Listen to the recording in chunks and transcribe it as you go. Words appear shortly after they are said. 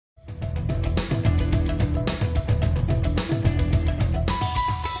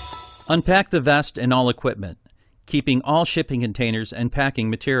Unpack the vest and all equipment, keeping all shipping containers and packing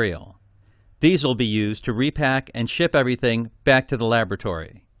material. These will be used to repack and ship everything back to the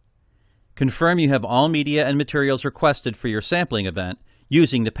laboratory. Confirm you have all media and materials requested for your sampling event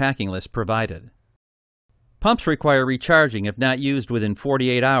using the packing list provided. Pumps require recharging if not used within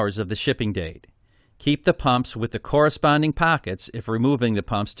 48 hours of the shipping date. Keep the pumps with the corresponding pockets if removing the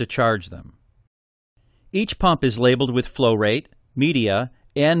pumps to charge them. Each pump is labeled with flow rate, media,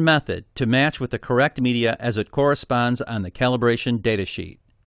 and method to match with the correct media as it corresponds on the calibration datasheet.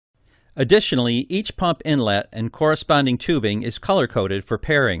 Additionally, each pump inlet and corresponding tubing is color-coded for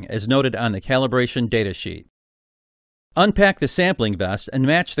pairing as noted on the calibration datasheet. Unpack the sampling vest and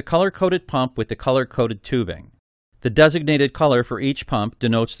match the color-coded pump with the color-coded tubing. The designated color for each pump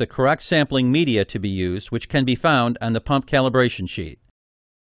denotes the correct sampling media to be used, which can be found on the pump calibration sheet.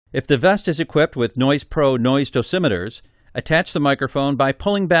 If the vest is equipped with Noise Pro noise dosimeters, attach the microphone by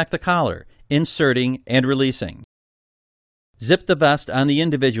pulling back the collar, inserting, and releasing. Zip the vest on the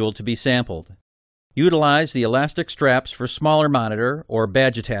individual to be sampled. Utilize the elastic straps for smaller monitor or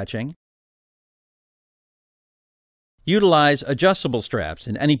badge attaching. Utilize adjustable straps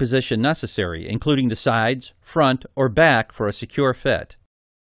in any position necessary, including the sides, front, or back for a secure fit.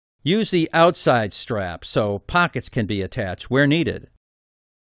 Use the outside strap so pockets can be attached where needed.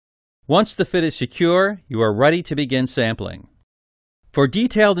 Once the fit is secure, you are ready to begin sampling. For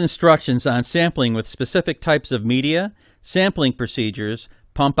detailed instructions on sampling with specific types of media, sampling procedures,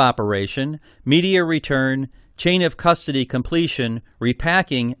 pump operation, media return, chain of custody completion,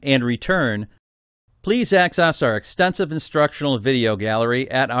 repacking, and return, please access our extensive instructional video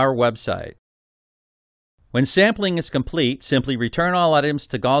gallery at our website. When sampling is complete, simply return all items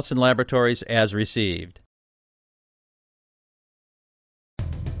to Galson Laboratories as received.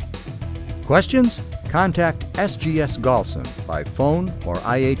 Questions? Contact SGS Galson by phone or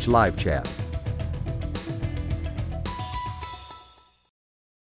IH Live Chat.